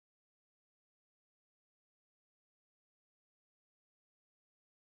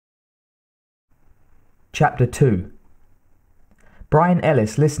Chapter 2. Brian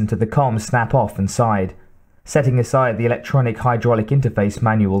Ellis listened to the comms snap off and sighed, setting aside the electronic hydraulic interface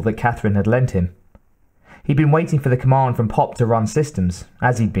manual that Catherine had lent him. He'd been waiting for the command from Pop to run systems,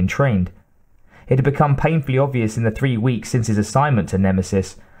 as he'd been trained. It had become painfully obvious in the 3 weeks since his assignment to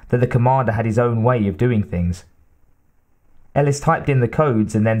Nemesis that the commander had his own way of doing things. Ellis typed in the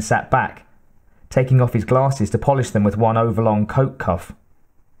codes and then sat back, taking off his glasses to polish them with one overlong coat cuff.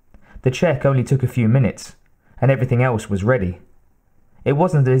 The check only took a few minutes, and everything else was ready. It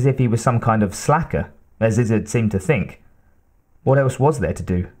wasn't as if he was some kind of slacker, as Izzard seemed to think. What else was there to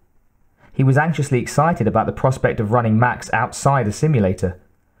do? He was anxiously excited about the prospect of running Max outside a simulator,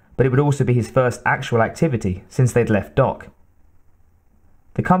 but it would also be his first actual activity since they'd left dock.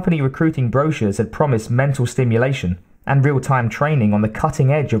 The company recruiting brochures had promised mental stimulation and real-time training on the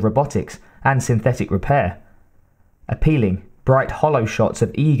cutting edge of robotics and synthetic repair. Appealing, bright hollow shots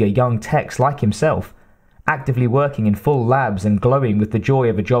of eager young techs like himself, actively working in full labs and glowing with the joy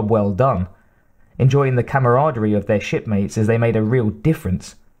of a job well done, enjoying the camaraderie of their shipmates as they made a real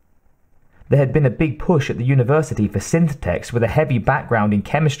difference. There had been a big push at the university for synth techs with a heavy background in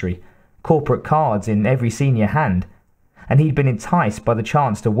chemistry, corporate cards in every senior hand, and he'd been enticed by the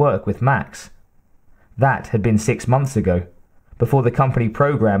chance to work with Max. That had been 6 months ago, before the company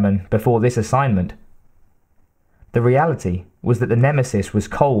program and before this assignment. The reality was that the Nemesis was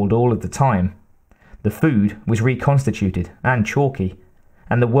cold all of the time. The food was reconstituted and chalky,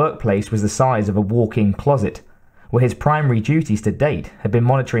 and the workplace was the size of a walk-in closet, where his primary duties to date had been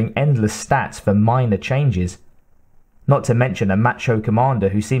monitoring endless stats for minor changes. Not to mention a macho commander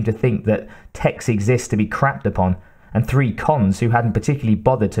who seemed to think that techs exist to be crapped upon, and 3 cons who hadn't particularly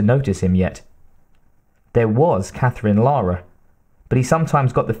bothered to notice him yet. There was Catherine Lara, but he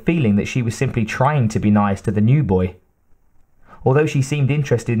sometimes got the feeling that she was simply trying to be nice to the new boy. Although she seemed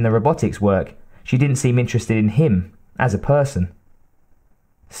interested in the robotics work, she didn't seem interested in him as a person.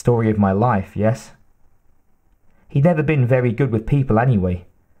 Story of my life, yes? He'd never been very good with people anyway.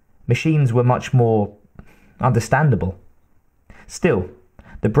 Machines were much more understandable. Still,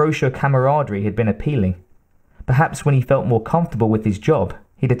 the brochure camaraderie had been appealing. Perhaps when he felt more comfortable with his job,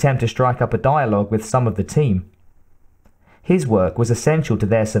 he'd attempt to strike up a dialogue with some of the team. His work was essential to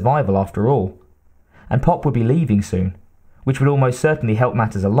their survival after all, and Pop would be leaving soon, which would almost certainly help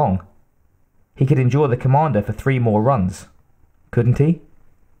matters along. He could endure the commander for 3 more runs, couldn't he?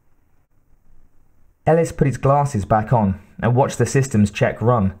 Ellis put his glasses back on and watched the systems check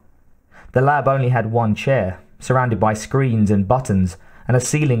run. The lab only had 1 chair, surrounded by screens and buttons, and a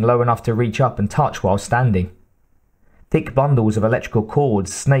ceiling low enough to reach up and touch while standing. Thick bundles of electrical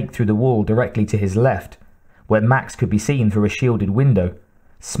cords snaked through the wall directly to his left, where Max could be seen through a shielded window,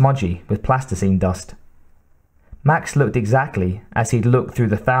 smudgy with plasticine dust. Max looked exactly as he'd looked through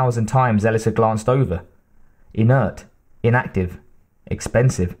the 1,000 times Ellis had glanced over. Inert, inactive,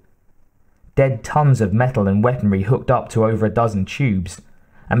 expensive. Dead tons of metal and weaponry hooked up to over a dozen tubes,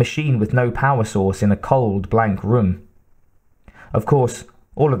 a machine with no power source in a cold, blank room. Of course,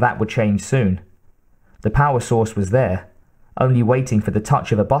 all of that would change soon. The power source was there, only waiting for the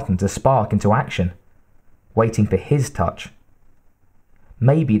touch of a button to spark into action. Waiting for his touch.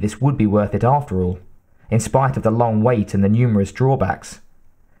 Maybe this would be worth it after all, in spite of the long wait and the numerous drawbacks.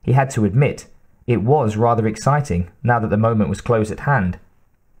 He had to admit, it was rather exciting now that the moment was close at hand.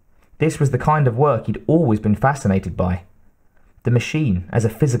 This was the kind of work he'd always been fascinated by. The machine as a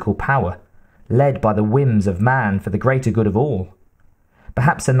physical power, led by the whims of man for the greater good of all.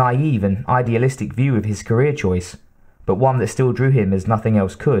 Perhaps a naive and idealistic view of his career choice, but one that still drew him as nothing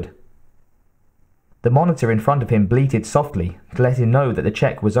else could. The monitor in front of him bleated softly to let him know that the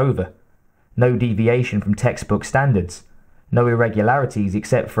check was over. No deviation from textbook standards, no irregularities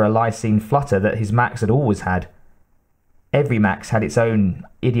except for a lysine flutter that his Max had always had. Every Max had its own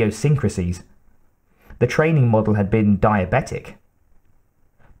idiosyncrasies. The training model had been diabetic.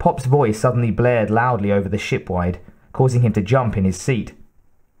 Pop's voice suddenly blared loudly over the shipwide, causing him to jump in his seat.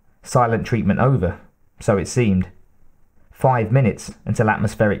 Silent treatment over, so it seemed. 5 minutes until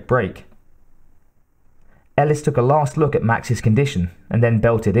atmospheric break. Ellis took a last look at Max's condition and then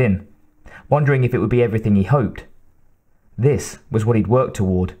belted in, wondering if it would be everything he hoped. This was what he'd worked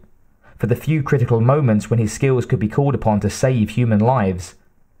toward, for the few critical moments when his skills could be called upon to save human lives.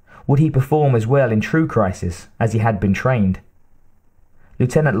 Would he perform as well in true crisis as he had been trained?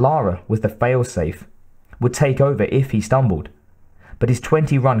 Lieutenant Lara was the fail-safe, would take over if he stumbled, but his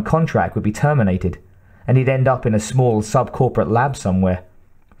 20-run contract would be terminated, and he'd end up in a small sub-corporate lab somewhere,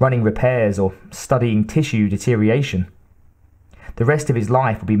 running repairs or studying tissue deterioration. The rest of his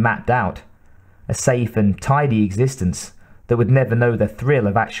life would be mapped out, a safe and tidy existence that would never know the thrill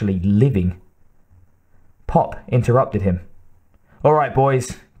of actually living. Pop interrupted him. "All right,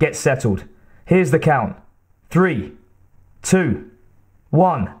 boys, get settled. Here's the count. 3, 2,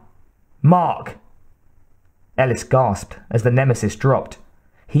 1, mark!" Ellis gasped as the Nemesis dropped,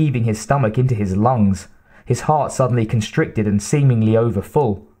 heaving his stomach into his lungs, his heart suddenly constricted and seemingly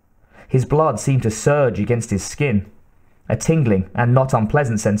overfull. His blood seemed to surge against his skin, a tingling and not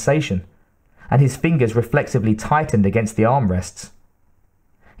unpleasant sensation, and his fingers reflexively tightened against the armrests.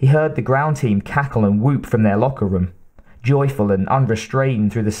 He heard the ground team cackle and whoop from their locker room, joyful and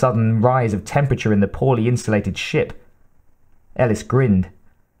unrestrained through the sudden rise of temperature in the poorly insulated ship. Ellis grinned,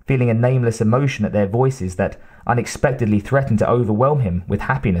 feeling a nameless emotion at their voices that unexpectedly threatened to overwhelm him with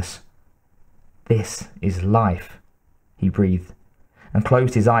happiness. "This is life," he breathed, and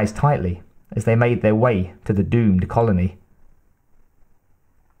closed his eyes tightly as they made their way to the doomed colony.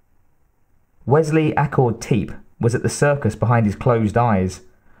 Wesley Accord Teep was at the circus behind his closed eyes,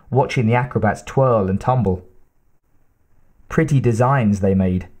 watching the acrobats twirl and tumble. Pretty designs they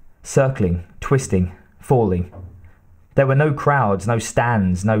made, circling, twisting, falling. There were no crowds, no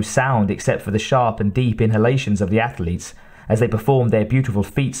stands, no sound except for the sharp and deep inhalations of the athletes as they performed their beautiful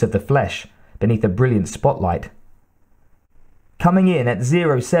feats of the flesh beneath a brilliant spotlight. "Coming in at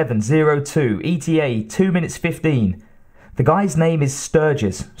 0702, ETA 2 minutes 15. The guy's name is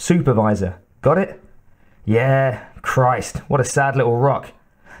Sturgis, supervisor. Got it? Yeah, Christ, what a sad little rock.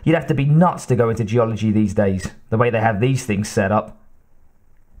 You'd have to be nuts to go into geology these days, the way they have these things set up."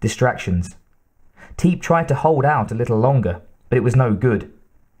 Distractions. Teep tried to hold out a little longer, but it was no good.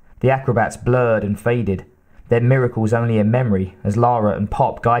 The acrobats blurred and faded, their miracles only in memory as Lara and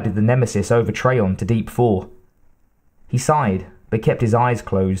Pop guided the Nemesis over Treon to Deep 4. He sighed, but kept his eyes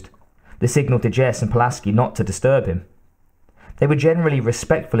closed, the signal to Jess and Pulaski not to disturb him. They were generally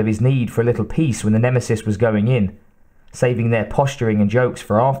respectful of his need for a little peace when the Nemesis was going in, saving their posturing and jokes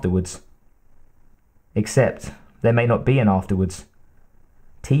for afterwards. Except, there may not be an afterwards.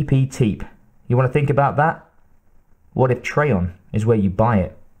 TP Teep. You want to think about that? What if Treon is where you buy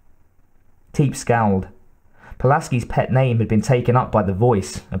it? Teep scowled. Pulaski's pet name had been taken up by the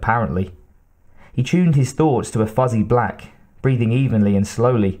voice, apparently. He tuned his thoughts to a fuzzy black, breathing evenly and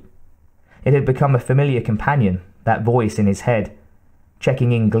slowly. It had become a familiar companion, that voice in his head,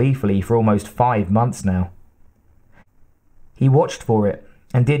 checking in gleefully for almost 5 months now. He watched for it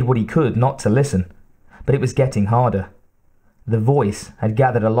and did what he could not to listen, but it was getting harder. The voice had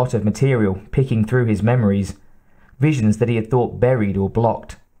gathered a lot of material, picking through his memories, visions that he had thought buried or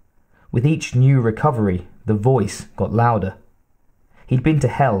blocked. With each new recovery, the voice got louder. He'd been to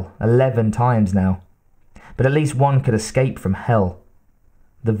hell 11 times now, but at least one could escape from hell.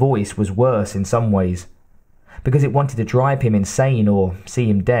 The voice was worse in some ways, because it wanted to drive him insane or see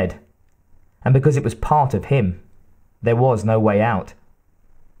him dead, and because it was part of him. There was no way out.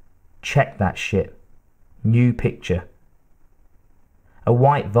 Check that shit. New picture. A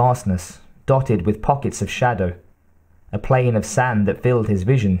white vastness, dotted with pockets of shadow. A plain of sand that filled his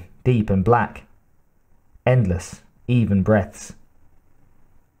vision, deep and black. Endless, even breaths.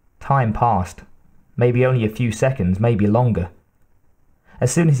 Time passed. Maybe only a few seconds, maybe longer.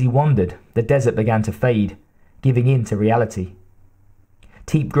 As soon as he wandered, the desert began to fade, giving in to reality.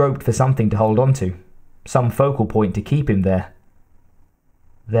 Teep groped for something to hold on to, some focal point to keep him there.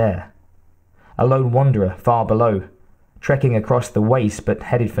 There. A lone wanderer far below, trekking across the waste but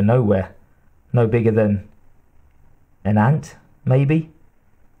headed for nowhere. No bigger than an ant, maybe?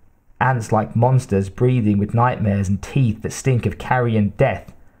 Ants like monsters breathing with nightmares and teeth that stink of carrion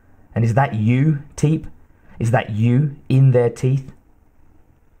death. And is that you, Teep? Is that you in their teeth?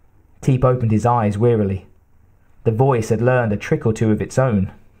 Teep opened his eyes wearily. The voice had learned a trick or two of its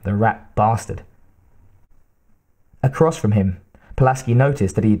own, the rat bastard. Across from him, Pulaski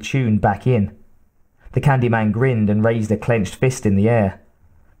noticed that he had tuned back in. The Candyman grinned and raised a clenched fist in the air.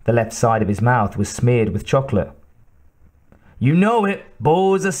 The left side of his mouth was smeared with chocolate. "You know it,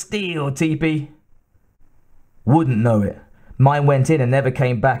 balls of steel, Teepee." "Wouldn't know it. Mine went in and never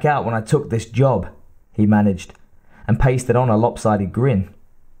came back out when I took this job," he managed, and pasted on a lopsided grin.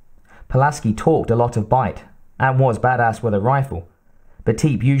 Pulaski talked a lot of bite, and was badass with a rifle, but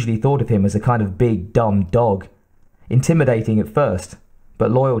Teep usually thought of him as a kind of big, dumb dog. Intimidating at first, but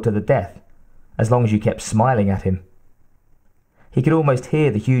loyal to the death, as long as you kept smiling at him. He could almost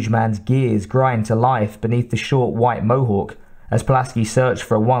hear the huge man's gears grind to life beneath the short white mohawk as Pulaski searched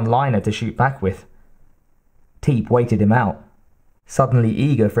for a one-liner to shoot back with. Teep waited him out, suddenly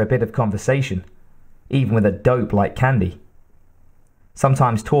eager for a bit of conversation, even with a dope like Candy.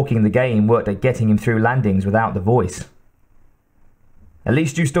 Sometimes talking the game worked at getting him through landings without the voice. "At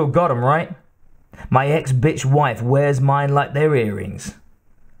least you still got 'em, right? My ex-bitch wife wears mine like they're earrings."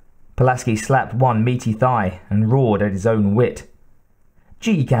 Pulaski slapped one meaty thigh and roared at his own wit.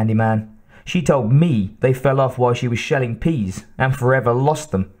 Gee, Candyman, she told me they fell off while she was shelling peas and forever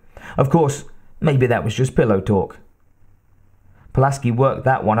lost them. Of course, maybe that was just pillow talk. Pulaski worked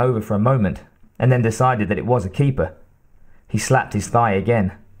that one over for a moment and then decided that it was a keeper. He slapped his thigh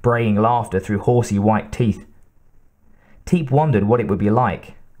again, braying laughter through horsey white teeth. Teep wondered what it would be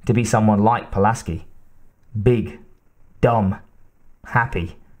like to be someone like Pulaski. Big, dumb,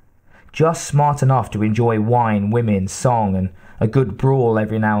 happy. Just smart enough to enjoy wine, women, song, and a good brawl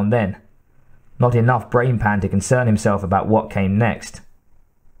every now and then. Not enough brain pan to concern himself about what came next.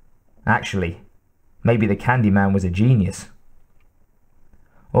 Actually, maybe the Candyman was a genius.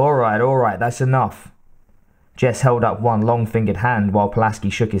 All right, that's enough. Jess held up one long-fingered hand while Pulaski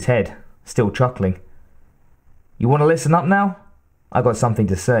shook his head, still chuckling. You want to listen up now? I got something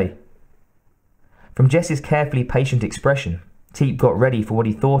to say. From Jess's carefully patient expression, Teep got ready for what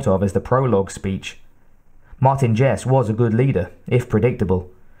he thought of as the prologue speech. Martin Jess was a good leader, if predictable.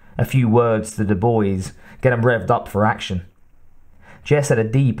 A few words to the boys, get 'em revved up for action. Jess had a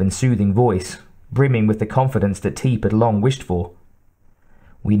deep and soothing voice, brimming with the confidence that Teep had long wished for.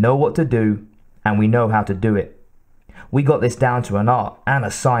 We know what to do, and we know how to do it. We got this down to an art and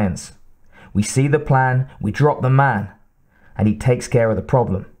a science. We see the plan, we drop the man, and he takes care of the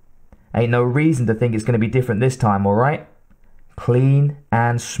problem. Ain't no reason to think it's going to be different this time, alright? Clean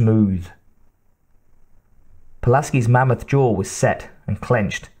and smooth. Pulaski's mammoth jaw was set and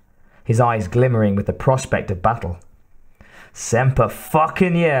clenched, his eyes glimmering with the prospect of battle. Semper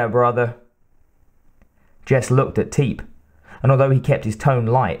fucking yeah, brother. Jess looked at Teep, and although he kept his tone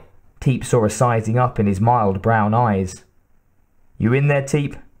light, Teep saw a sizing up in his mild brown eyes. You in there,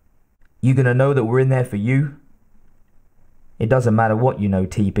 Teep? You gonna know that we're in there for you? It doesn't matter what you know,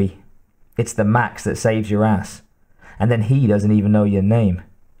 Teepy. It's the Max that saves your ass. And then he doesn't even know your name.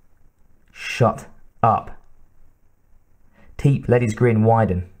 Shut up. Teep let his grin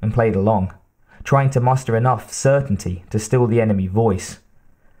widen and played along, trying to muster enough certainty to still the enemy voice.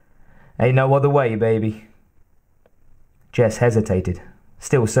 Ain't no other way, baby. Jess hesitated,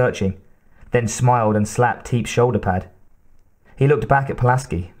 still searching, then smiled and slapped Teep's shoulder pad. He looked back at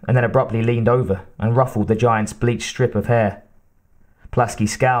Pulaski and then abruptly leaned over and ruffled the giant's bleached strip of hair. Pulaski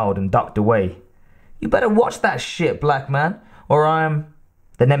scowled and ducked away. You better watch that shit, black man, or I'm...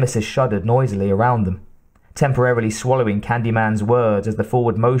 The Nemesis shuddered noisily around them, temporarily swallowing Candyman's words as the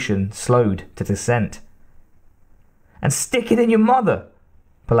forward motion slowed to descent. And stick it in your mother,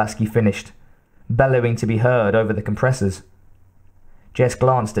 Pulaski finished, bellowing to be heard over the compressors. Jess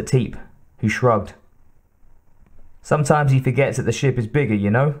glanced at Teep, who shrugged. Sometimes he forgets that the ship is bigger,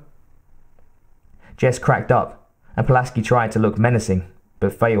 you know? Jess cracked up, and Pulaski tried to look menacing,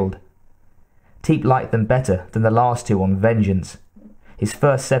 but failed. Teep liked them better than the last two on Vengeance. His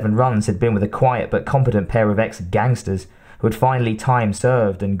first 7 runs had been with a quiet but competent pair of ex-gangsters who had finally time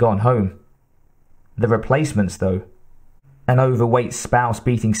served and gone home. The replacements, though, an overweight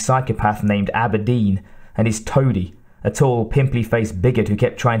spouse-beating psychopath named Aberdeen, and his toady, a tall, pimply-faced bigot who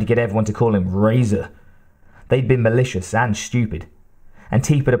kept trying to get everyone to call him Razor. They'd been malicious and stupid, and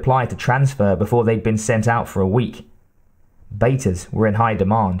Teep had applied to transfer before they'd been sent out for a week. Betas were in high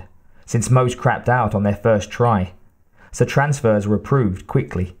demand, since most crapped out on their first try, so transfers were approved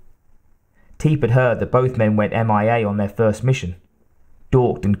quickly. Teep had heard that both men went MIA on their first mission.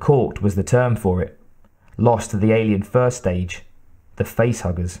 Dorked and corked was the term for it. Lost to the alien first stage, the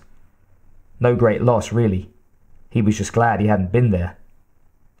facehuggers. No great loss, really. He was just glad he hadn't been there.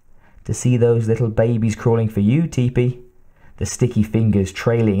 To see those little babies crawling for you, Teepy, the sticky fingers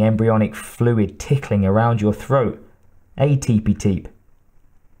trailing embryonic fluid tickling around your throat. Teepy Teep.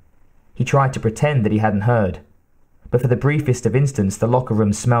 He tried to pretend that he hadn't heard, but for the briefest of instants the locker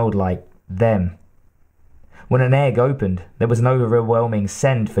room smelled like them. When an egg opened, there was an overwhelming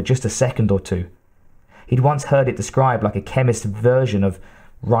scent for just a second or two. He'd once heard it described like a chemist's version of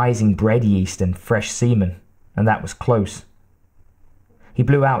rising bread yeast and fresh semen, and that was close. He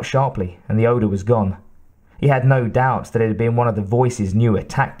blew out sharply, and the odour was gone. He had no doubts that it had been one of the voice's newer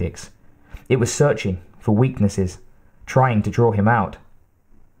tactics. It was searching for weaknesses, trying to draw him out.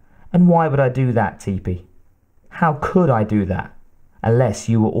 And why would I do that, Teepy? How could I do that, unless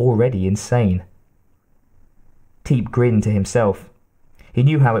you were already insane? Teep grinned to himself. He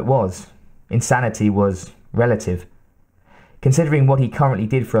knew how it was. Insanity was relative. Considering what he currently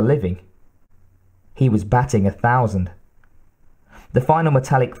did for a living, he was batting 1,000. The final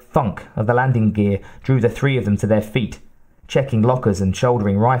metallic thunk of the landing gear drew the 3 of them to their feet, checking lockers and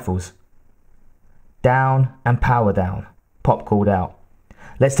shouldering rifles. Down and power down, Pop called out.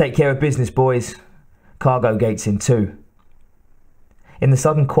 Let's take care of business, boys. Cargo gates in 2. In the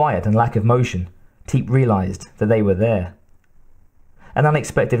sudden quiet and lack of motion, Teep realised that they were there. An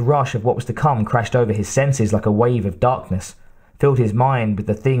unexpected rush of what was to come crashed over his senses like a wave of darkness, filled his mind with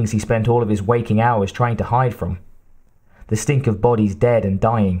the things he spent all of his waking hours trying to hide from. The stink of bodies dead and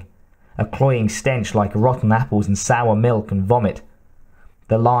dying, a cloying stench like rotten apples and sour milk and vomit,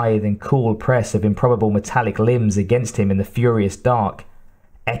 the lithe and cool press of improbable metallic limbs against him in the furious dark,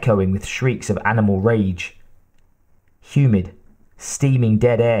 echoing with shrieks of animal rage. Humid, steaming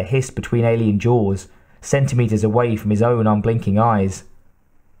dead air hissed between alien jaws, centimetres away from his own unblinking eyes.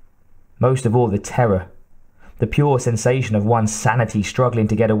 Most of all, the terror, the pure sensation of one's sanity struggling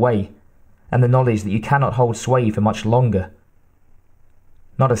to get away, and the knowledge that you cannot hold sway for much longer.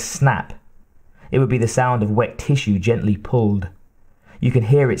 Not a snap. It would be the sound of wet tissue gently pulled. You can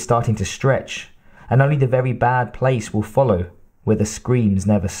hear it starting to stretch, and only the very bad place will follow, where the screams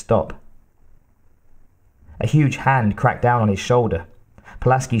never stop. A huge hand cracked down on his shoulder,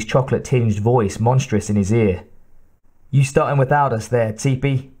 Pulaski's chocolate-tinged voice monstrous in his ear. "You starting without us there,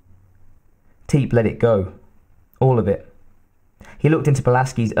 Teepy?" Teep let it go. All of it. He looked into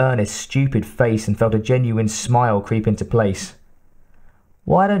Pulaski's earnest, stupid face and felt a genuine smile creep into place.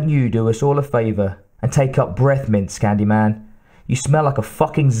 "Why don't you do us all a favour and take up breath mints, Candyman? You smell like a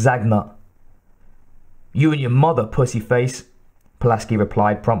fucking zagnut." "You and your mother, pussyface," Pulaski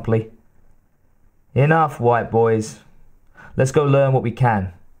replied promptly. "Enough, white boys. Let's go learn what we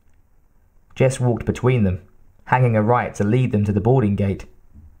can." Jess walked between them, hanging a right to lead them to the boarding gate.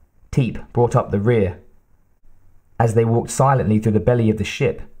 Teep brought up the rear. As they walked silently through the belly of the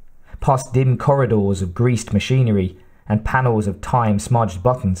ship, past dim corridors of greased machinery and panels of time-smudged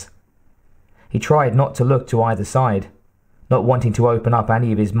buttons, he tried not to look to either side, not wanting to open up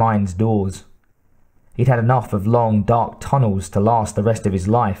any of his mind's doors. He'd had enough of long, dark tunnels to last the rest of his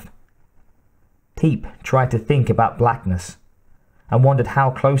life. Teep tried to think about blackness, and wondered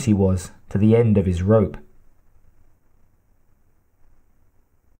how close he was to the end of his rope.